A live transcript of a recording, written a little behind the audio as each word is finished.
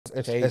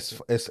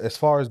as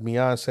far as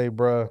Beyonce,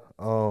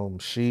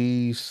 bruh,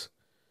 she's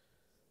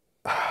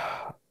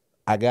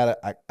I got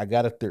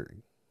a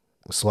theory.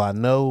 So I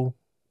know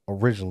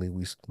originally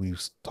we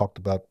talked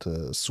about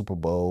the Super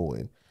Bowl,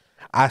 and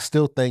I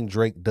still think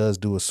Drake does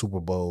do a Super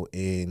Bowl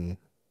in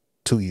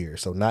 2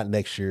 years. So not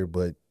next year,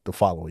 but the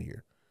following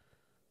year.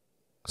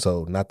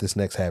 So not this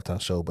next halftime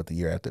show, but the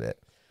year after that.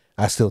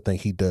 I still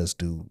think he does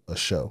do a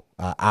show.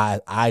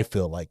 I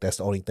feel like that's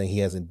the only thing he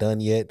hasn't done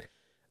yet.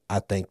 I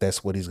think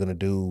that's what he's gonna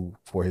do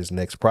for his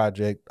next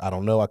project. I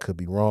don't know. I could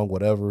be wrong.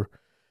 Whatever.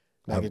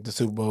 Like if the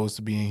Super Bowl is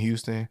to be in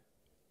Houston,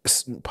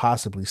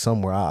 Possibly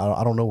somewhere.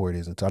 I don't know where it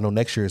is until I know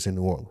next year it's in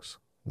New Orleans.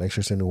 Next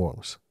year it's in New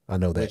Orleans. I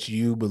know that. which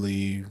you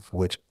believe.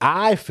 Which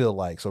I feel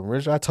like. So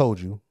originally I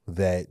told you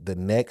that the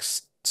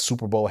next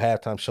Super Bowl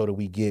halftime show that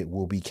we get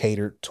will be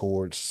catered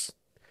towards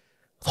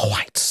the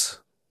whites.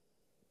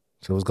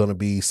 So it's going to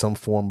be some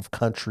form of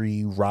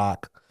country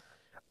rock,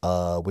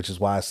 which is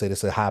why I said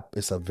it's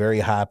a very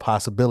high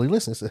possibility.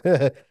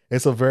 Listen,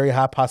 it's a very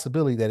high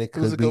possibility that it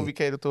could Who's it be gonna be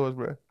catered towards,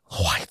 bro?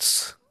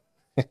 whites.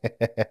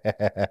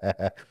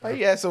 Why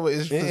you ask so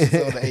much emphasis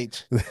on the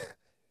H?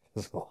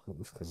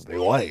 They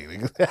white.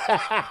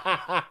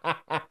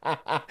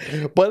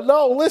 But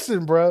no,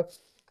 listen, bro.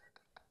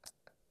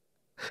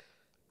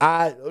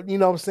 You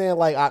know what I'm saying?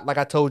 Like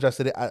I told you,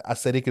 I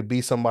said it could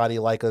be somebody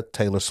like a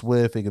Taylor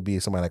Swift. It could be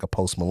somebody like a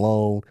Post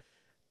Malone.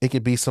 It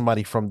could be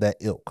somebody from that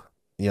ilk.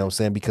 You know what I'm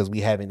saying? Because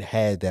we haven't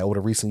had that over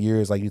the recent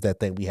years. Like that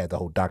thing, we had the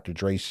whole Dr.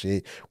 Dre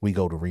shit. We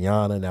go to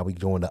Rihanna. Now we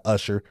going to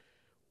Usher.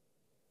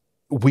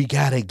 We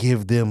gotta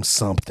give them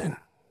something,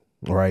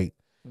 right?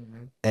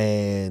 Mm-hmm.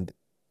 And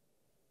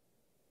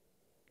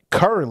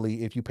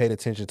currently, if you paid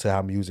attention to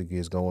how music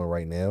is going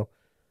right now,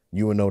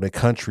 you will know that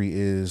country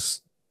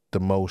is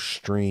the most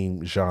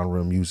streamed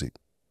genre of music.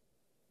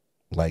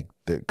 Like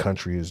the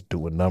country is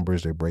doing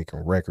numbers, they're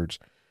breaking records.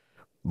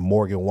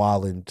 Morgan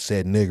Wallen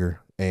said nigger,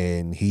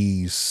 and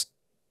he's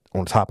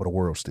on top of the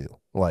world still.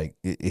 Like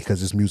because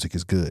his music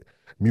is good.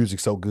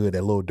 Music's so good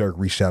that Lil Durk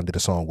reached out and did a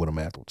song with him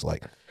afterwards.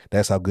 Like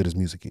that's how good his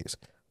music is.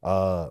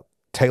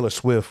 Taylor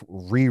Swift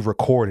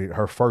re-recorded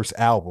her first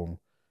album,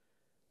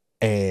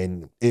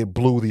 and it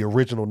blew the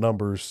original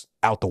numbers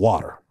out the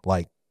water.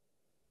 Like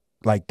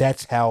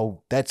that's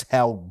how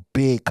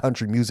big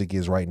country music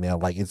is right now.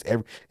 Like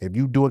if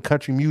you doing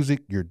country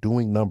music, you're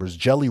doing numbers.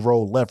 Jelly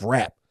Roll left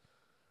rap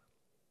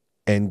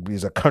and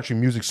is a country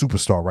music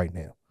superstar right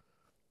now.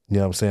 You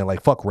know what I'm saying?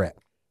 Like fuck rap.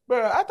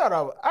 Bro,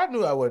 I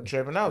knew I wasn't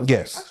tripping. I was like,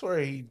 I swear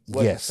he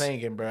wasn't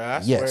singing, bro. I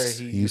swear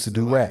he used to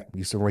do rap. He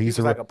used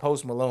to like a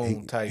Post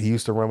Malone type. He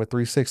used to run with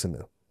 3-6 in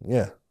them.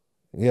 Yeah.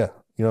 You know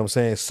what I'm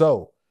saying?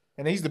 So.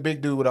 And he's the big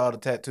dude with all the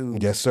tattoos.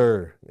 Yes,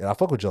 sir. And I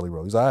fuck with Jelly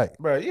Roll. He's all right.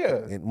 Bro, yeah.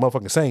 And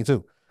motherfucking sing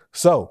too.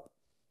 So.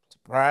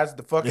 Surprised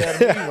the fuck out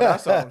of me when I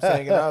saw him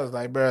singing. I was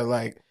like, bro,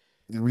 like.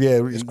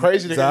 Yeah. It's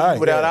crazy to hear you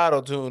without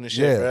auto-tune and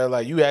shit, bro.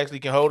 Like, you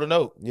actually can hold a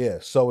note. Yeah.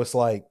 So it's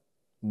like,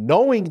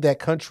 knowing that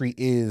country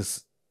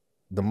is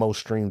the most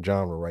streamed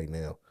genre right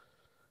now,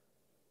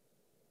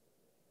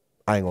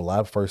 I ain't gonna lie.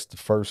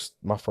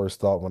 My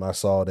first thought when I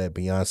saw that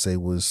Beyonce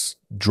was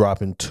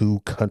dropping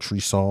 2 country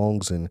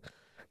songs and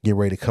getting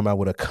ready to come out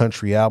with a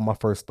country album, my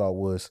first thought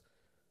was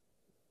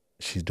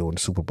she's doing the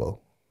Super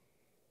Bowl.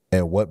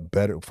 And what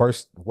better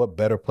place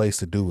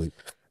to do it?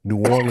 New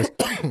Orleans.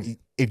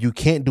 If you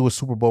can't do a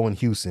Super Bowl in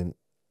Houston,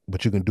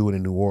 but you can do it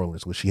in New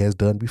Orleans, which she has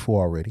done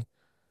before already,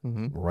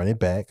 run it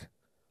back.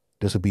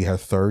 This would be her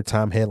 3rd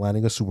time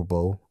headlining a Super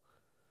Bowl.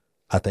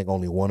 I think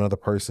only one other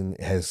person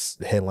has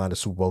headlined a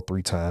Super Bowl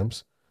 3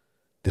 times.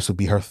 This would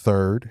be her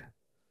 3rd.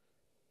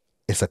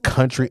 It's a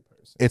country.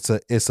 It's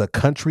a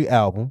country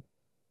album.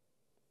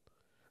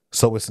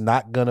 So it's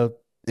not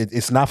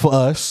for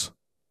us.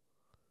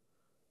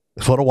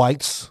 It's for the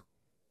whites.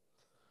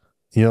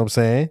 You know what I'm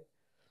saying?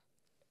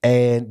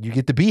 And you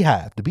get the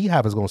Beehive. The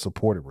Beehive is going to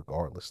support it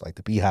regardless. Like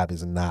the Beehive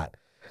is not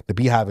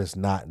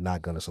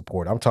going to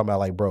support it. I'm talking about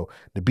like, bro,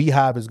 the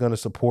Beehive is going to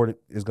support it.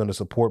 Is going to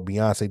support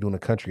Beyonce doing a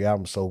country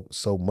album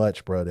so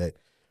much, bro, that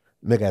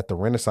nigga at the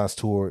Renaissance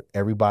tour,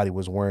 everybody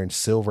was wearing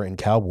silver and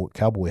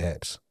cowboy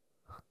hats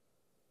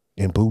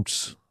and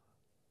boots,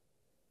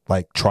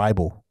 like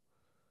tribal.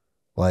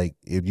 Like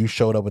if you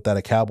showed up without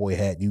a cowboy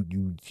hat,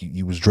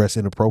 you was dressed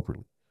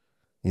inappropriately.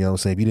 You know what I'm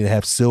saying? If you didn't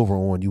have silver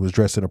on, you was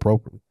dressed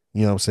inappropriately.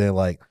 You know what I'm saying?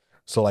 Like,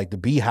 so like the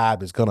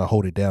Beehive is gonna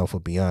hold it down for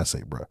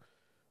Beyonce, bro.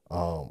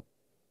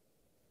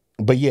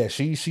 But yeah,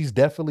 she's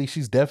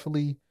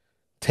definitely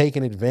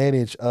taking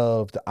advantage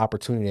of the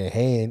opportunity at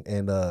hand.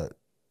 And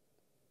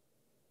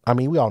I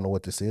mean, we all know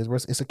what this is, bro.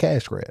 It's a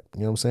cash grab.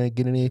 You know what I'm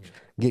saying?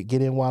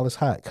 Get in while it's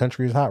hot.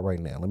 Country is hot right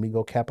now. Let me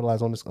go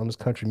capitalize on this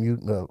country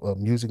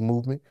music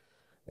movement,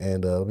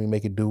 and let me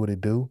make it do what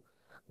it do.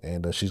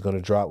 And she's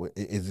gonna drop.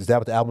 Is that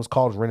what the album's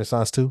called?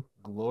 Renaissance 2?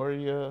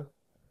 Gloria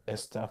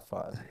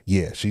Estefan.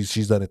 Yeah,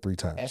 she's done it 3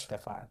 times.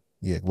 Estefan.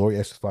 Yeah,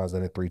 Gloria Estefan's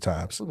done it 3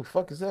 times. Who the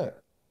fuck is that?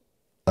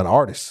 An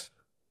artist.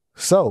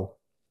 So,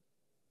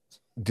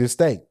 just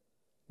think.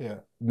 Yeah.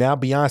 Now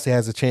Beyonce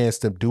has a chance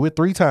to do it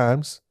 3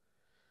 times.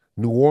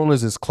 New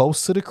Orleans is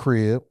close to the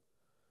crib.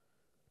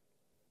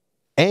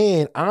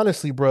 And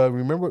honestly, bro,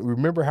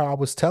 remember how I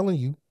was telling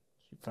you?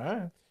 She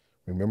fine.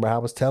 Remember how I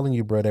was telling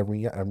you, bro, that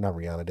I'm not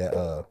Rihanna,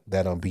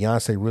 that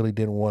Beyonce really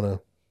didn't want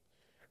to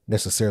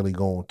necessarily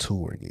go on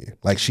tour again.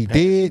 Like she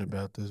did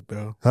about this,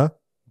 bro. Huh?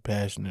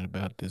 Passionate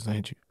about this,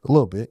 ain't you? A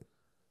little bit.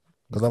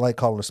 Because I like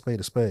calling a spade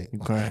a spade. You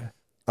crying?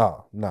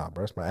 Oh, nah,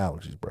 bro. It's my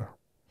allergies, bro.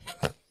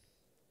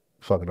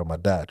 Fucking on my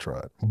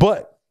diatribe.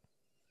 But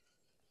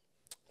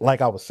like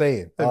I was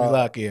saying. Let me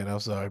lock in. I'm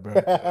sorry, bro.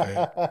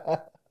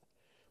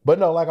 But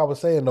no, like I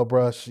was saying though,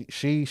 bro,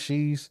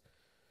 she's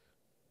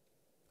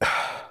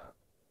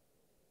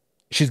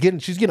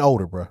getting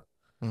older, bro.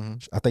 Mm-hmm.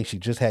 I think she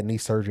just had knee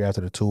surgery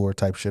after the tour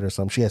type shit or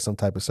something. She had some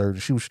type of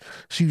surgery.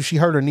 She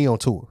hurt her knee on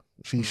tour.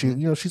 She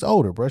she's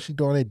older, bro. She's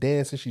doing that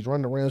dancing. She's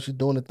running around. She's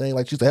doing the thing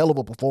like she's a hell of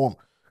a performer.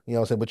 You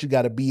know what I'm saying? But you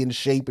got to be in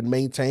shape and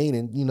maintain,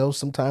 and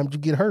sometimes you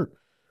get hurt.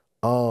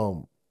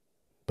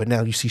 But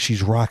now you see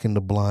she's rocking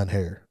the blonde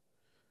hair.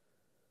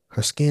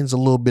 Her skin's a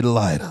little bit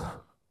lighter.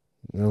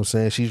 You know what I'm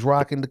saying? She's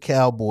rocking the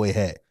cowboy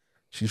hat.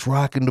 She's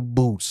rocking the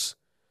boots.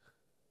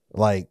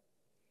 Like,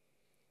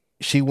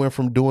 she went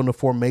from doing the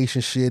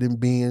formation shit and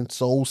being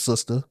soul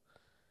sister,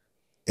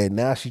 and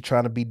now she's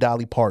trying to be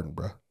Dolly Parton,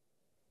 bro.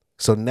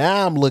 So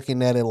now I'm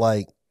looking at it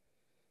like,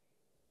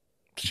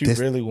 she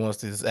really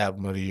wants this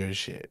album of the year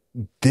shit.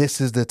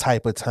 This is the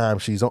type of time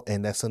she's on,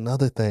 and that's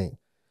another thing.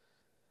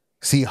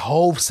 See,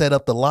 Hov set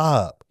up the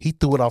lob. He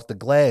threw it off the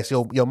glass.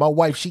 Yo, my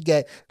wife, she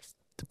got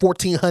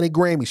 1,400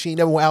 Grammys. She ain't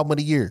never won album of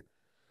the year.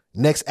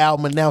 Next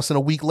album announcing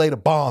a week later,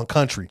 Bond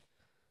Country.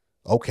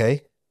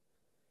 Okay.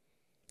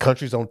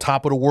 Country's on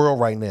top of the world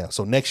right now.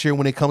 So next year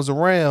when it comes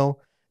around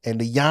and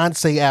the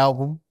Beyoncé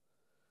album,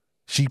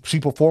 she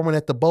performing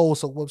at the Bowl.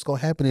 So what's gonna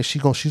happen is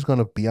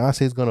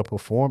Beyonce's gonna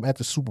perform at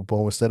the Super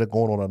Bowl instead of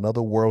going on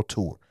another world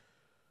tour.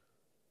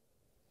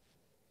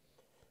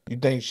 You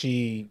think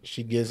she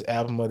gets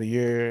album of the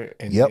year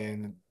and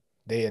then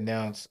they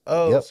announce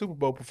Super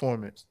Bowl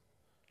performance?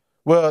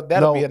 Well,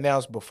 that'll be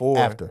announced before.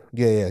 After.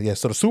 Yeah.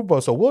 So the Super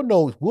Bowl, so we'll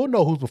know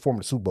who's performing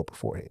the Super Bowl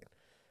beforehand.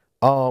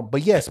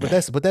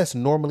 But that's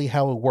normally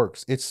how it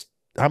works.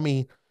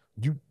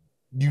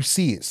 You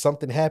see it.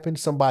 Something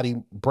happens,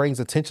 somebody brings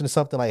attention to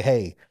something like,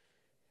 hey,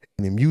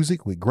 and in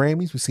music with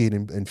Grammys, we see it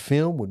in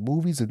film with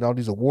movies and all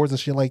these awards and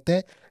shit like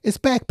that. It's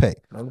back pay.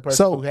 The only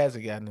person who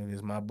hasn't gotten it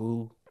is my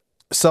boo.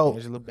 So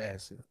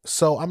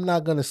I'm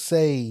not gonna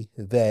say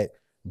that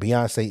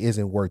Beyonce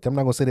isn't worth it. I'm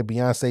not gonna say that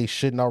Beyonce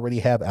shouldn't already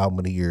have album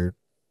of the year,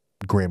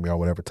 Grammy or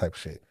whatever type of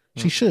shit.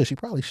 She should. She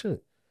probably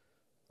should.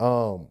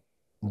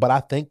 But I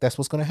think that's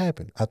what's gonna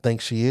happen. I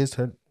think she is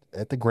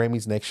at the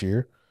Grammys next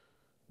year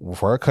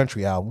for her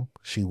country album.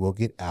 She will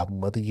get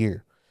album of the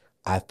year.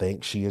 I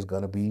think she is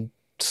gonna be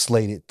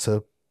slated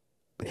to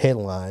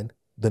headline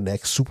the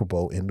next Super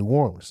Bowl in New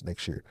Orleans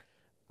next year.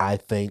 I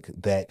think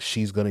that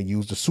she's gonna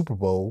use the Super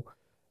Bowl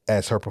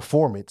as her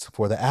performance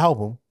for the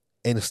album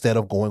instead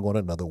of going on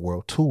another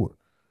world tour.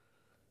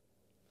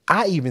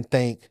 I even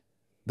think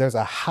there's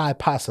a high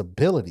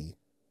possibility,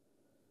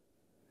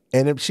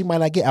 and she might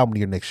not get album of the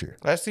year next year.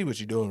 I see what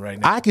you're doing right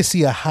now. I can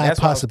see a high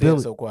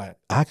possibility. So quiet.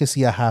 I can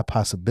see a high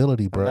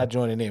possibility, bro. I'm not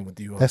joining in with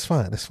you. That's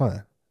fine.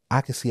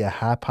 I can see a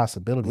high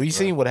possibility. We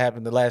seen what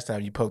happened the last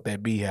time you poked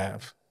that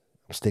beehive.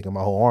 I'm sticking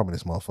my whole arm in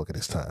this motherfucker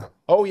this time.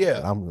 Oh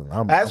yeah.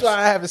 That's why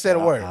I haven't said a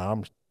word.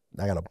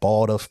 I got a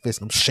balled up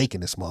fist. I'm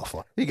shaking this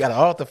motherfucker. He got an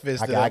altar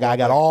fist. I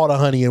got all the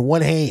honey in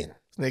one hand.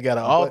 They got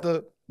an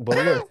altar, but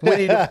look,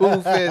 Winnie the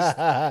Pooh fist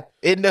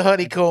in the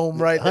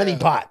honeycomb, right? Honey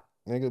pot,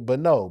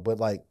 nigga. But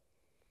like,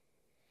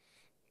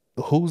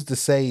 who's to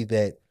say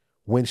that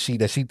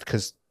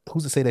because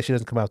who's to say that she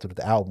doesn't come out with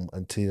the album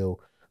until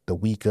the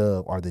week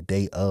of or the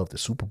day of the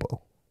Super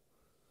Bowl?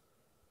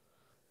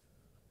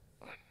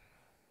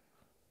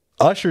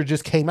 Usher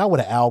just came out with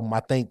an album,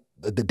 I think,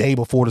 the day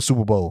before the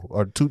Super Bowl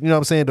or two. You know what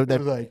I'm saying? It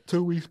was like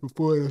 2 weeks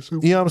before the Super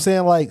Bowl. You know what I'm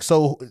saying? Like,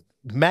 so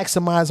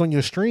maximize on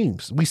your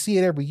streams. We see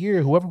it every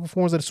year. Whoever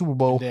performs at the Super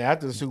Bowl. Yeah,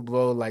 after the Super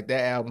Bowl, like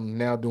that album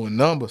now doing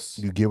numbers.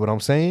 You get what I'm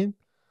saying?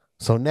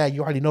 So now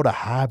you already know the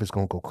hype is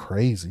gonna go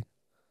crazy.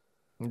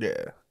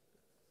 Yeah.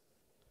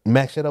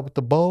 Match it up with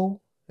the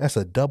bowl. That's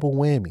a double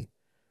whammy.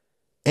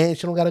 And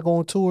she don't gotta go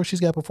on tour. She's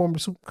gotta perform the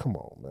Super. Come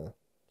on, man.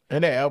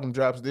 And that album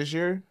drops this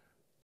year?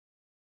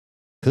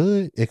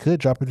 It could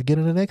drop at the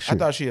beginning of next year. I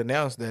thought she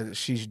announced that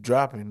she's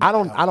dropping. I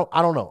don't know.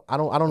 I don't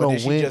know when.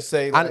 She just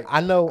say like,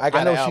 I know an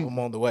album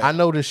on the way. I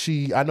know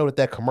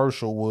that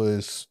commercial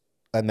was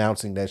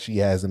announcing that she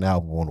has an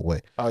album on the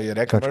way. Oh yeah,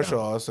 that commercial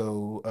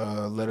also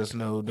let us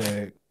know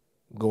that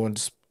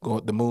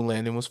the moon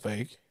landing was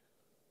fake.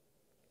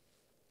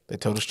 They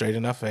told us straight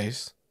in our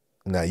face.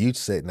 Now you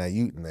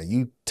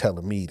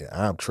telling me that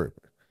I'm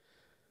tripping,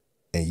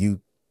 and you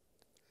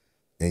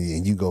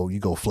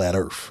go flat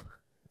Earth.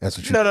 That's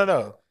what you.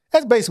 No.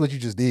 That's basically what you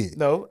just did.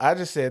 No, I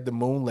just said the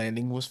moon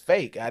landing was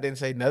fake. I didn't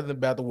say nothing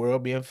about the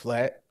world being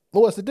flat.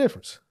 Well, what's the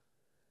difference?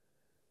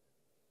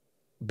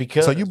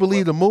 Because so you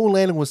believe the moon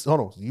landing was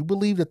you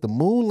believe that the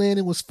moon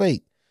landing was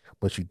fake,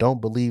 but you don't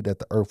believe that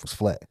the Earth was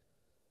flat.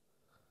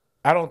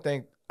 I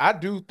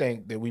do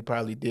think that we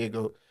probably did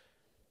go.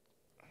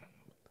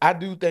 I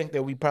do think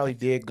that we probably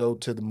did go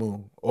to the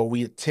moon, or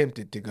we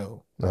attempted to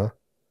go.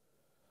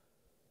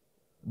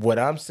 What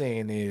I'm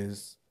saying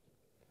is,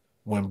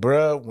 when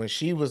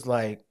she was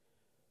like,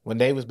 when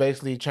they was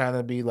basically trying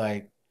to be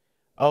like,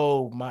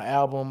 oh, my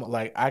album,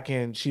 like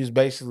she was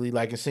basically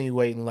like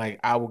insinuating like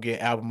I will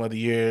get album of the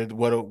year,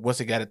 what's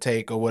it gotta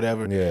take or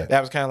whatever. Yeah. That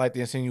was kind of like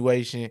the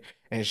insinuation,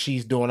 and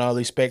she's doing all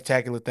these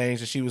spectacular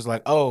things, and she was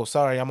like, oh,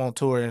 sorry, I'm on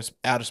tour in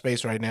outer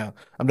space right now.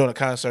 I'm doing a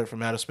concert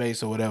from outer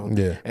space or whatever.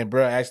 Yeah. And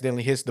bro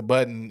accidentally hits the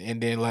button, and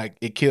then like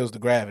it kills the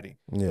gravity.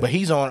 Yeah. But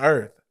he's on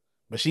Earth,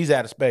 but she's in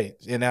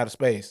outer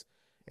space,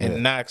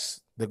 and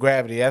knocks the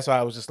gravity. That's why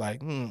I was just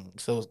like,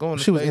 so it's going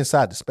to She space. was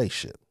inside the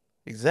spaceship.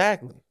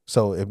 Exactly.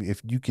 So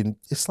if you can,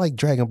 it's like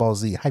Dragon Ball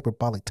Z,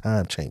 hyperbolic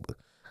time chamber.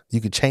 You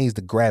can change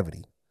the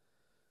gravity.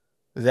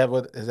 Is that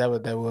what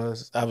that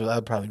was? I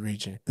was probably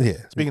reaching.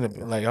 Yeah. Speaking of,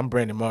 like, I'm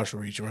Brandon Marshall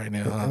reaching right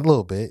now. Huh? A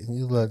little bit.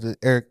 You like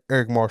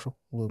Eric Marshall.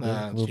 A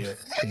little bit.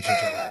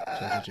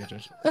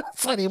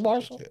 Sonny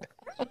Marshall.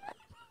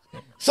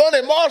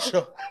 Sonny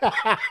Marshall.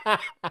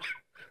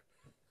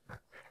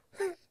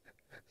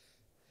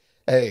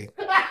 Hey,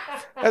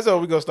 that's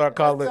what we gonna start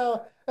calling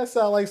it. That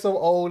sound like some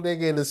old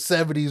nigga in the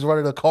 70s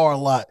running a car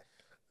lot.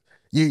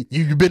 You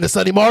been to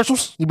Sonny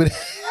Marshall's? You been?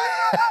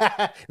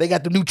 They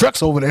got the new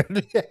trucks over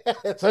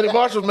there. Sonny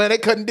Marshall's, man, they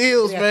cutting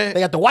deals, man.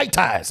 They got the white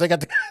ties. They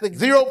got the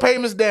zero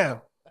payments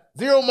down,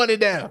 zero money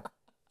down.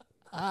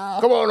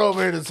 Come on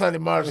over here to Sonny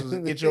Marshall's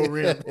and get your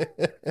rim.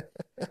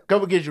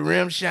 Come and get your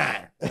rim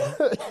shine.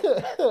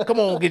 Come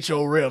on, get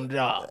your rim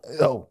job.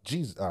 Oh,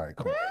 Jesus! All right,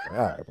 come on.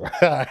 All right, bro.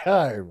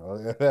 All right,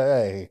 bro.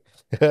 Hey,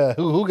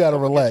 who got to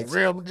relax?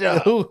 Rim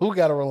job. Who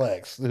got to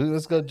relax?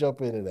 Let's go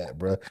jump into that,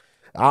 bro.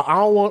 I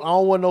don't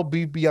want no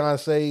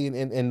Beyonce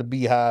and the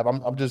Beehive.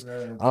 I'm just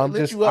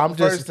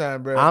first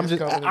time, bro. I'm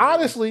just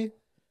honestly.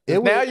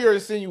 Now you're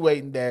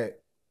insinuating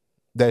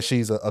that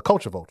she's a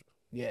culture vulture.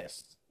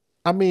 Yes.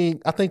 I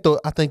mean, I think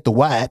the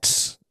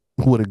whites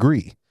would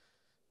agree.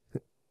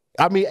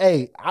 I mean,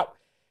 hey,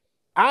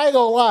 I ain't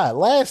gonna lie.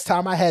 Last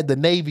time I had the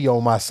Navy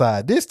on my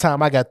side. This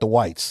time I got the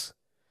whites.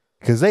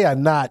 Because they are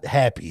not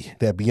happy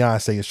that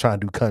Beyonce is trying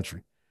to do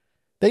country.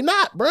 They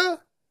not, bruh.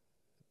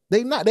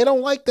 They not. They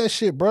don't like that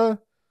shit, bruh.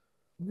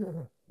 Yeah.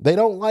 They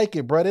don't like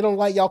it, bruh. They don't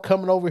like y'all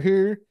coming over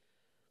here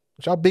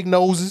with y'all big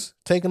noses,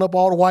 taking up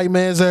all the white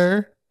man's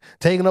air,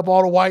 taking up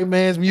all the white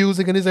man's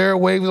music and his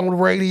airwaves on the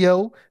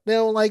radio. They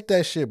don't like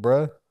that shit,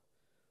 bruh.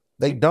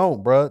 They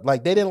don't, bruh.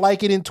 Like, they didn't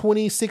like it in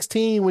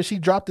 2016 when she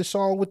dropped the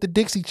song with the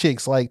Dixie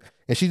Chicks. Like,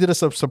 and she did a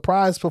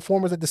surprise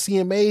performance at the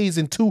CMAs,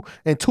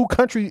 and two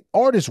country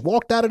artists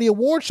walked out of the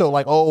award show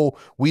like, oh,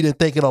 we didn't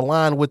think it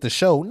aligned with the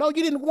show. No,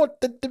 you didn't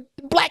want the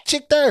black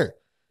chick there.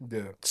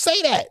 Yeah.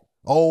 Say that.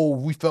 Oh,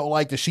 we felt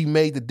like that she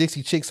made the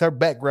Dixie Chicks her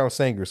background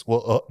singers.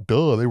 Well,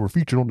 duh, they were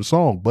featured on the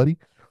song, buddy.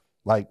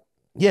 Like,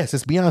 yes,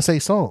 it's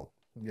Beyonce's song.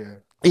 Yeah.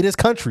 It is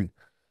country.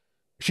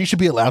 She should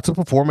be allowed to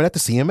perform it at the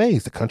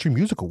CMAs, the Country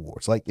Music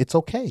Awards. Like, it's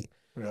okay.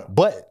 Yeah.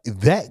 But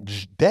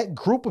that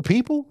group of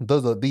people,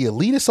 the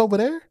elitists over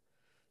there,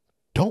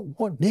 don't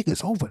want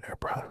niggas over there,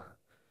 bro.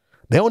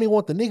 They only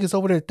want the niggas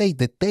over there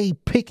that they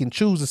pick and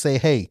choose to say,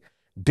 hey,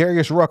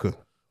 Darius Rucker,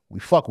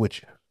 we fuck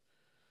with you.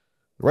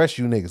 The rest of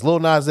you niggas, Lil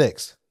Nas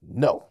X,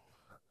 no.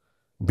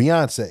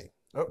 Beyonce,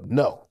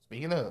 no.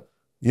 Speaking of.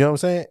 You know what I'm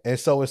saying? And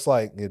so it's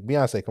like,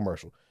 Beyonce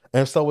commercial.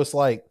 And so it's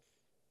like,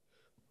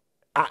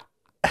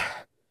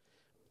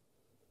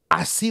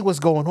 I see what's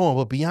going on,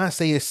 but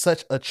Beyonce is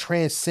such a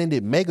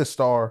transcendent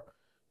megastar.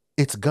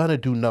 It's gonna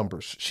do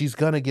numbers. She's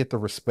gonna get the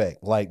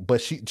respect. Like,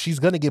 but she's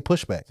gonna get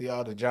pushback. See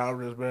all the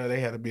genres, bro. They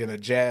had to be in a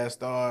jazz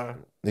star.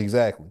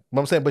 Exactly.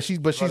 What I'm saying, but she's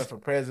running for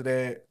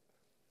president.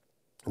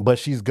 But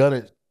she's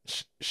gonna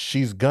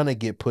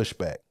get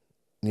pushback.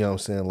 You know what I'm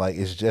saying? Like,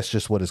 that's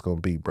just what it's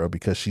gonna be, bro.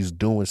 Because she's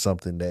doing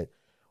something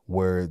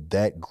where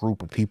that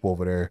group of people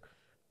over there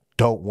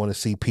don't want to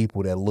see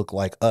people that look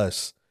like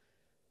us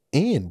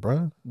in,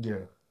 bro. Yeah.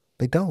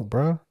 They don't,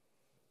 bro.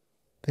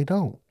 They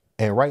don't.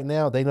 And right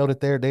now, they know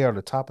that they are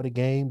the top of the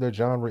game. Their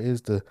genre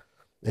is the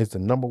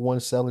number one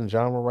selling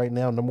genre right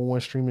now, number one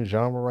streaming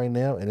genre right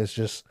now. And it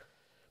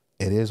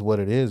is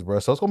what it is, bro.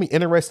 So it's gonna be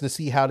interesting to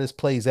see how this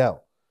plays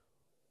out.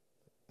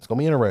 It's gonna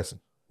be interesting.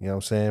 You know what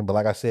I'm saying? But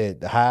like I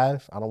said, the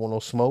Hive, I don't want no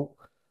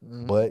smoke.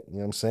 Mm-hmm. But you know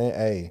what I'm saying?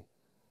 Hey,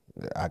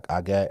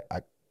 I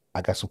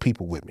got some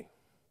people with me.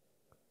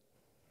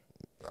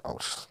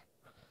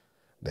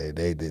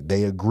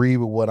 They agree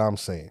with what I'm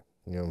saying.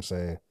 You know what I'm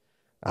saying?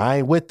 I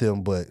ain't with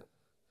them, but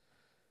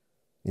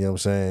you know what I'm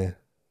saying?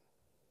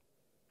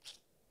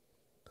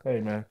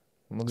 Hey, man.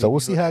 So we'll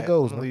see how it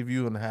goes. I'm gonna leave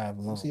you in the Hive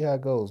alone. We'll see how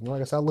it goes.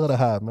 Like I said, I love the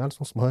Hive, man. I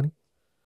just want some honey.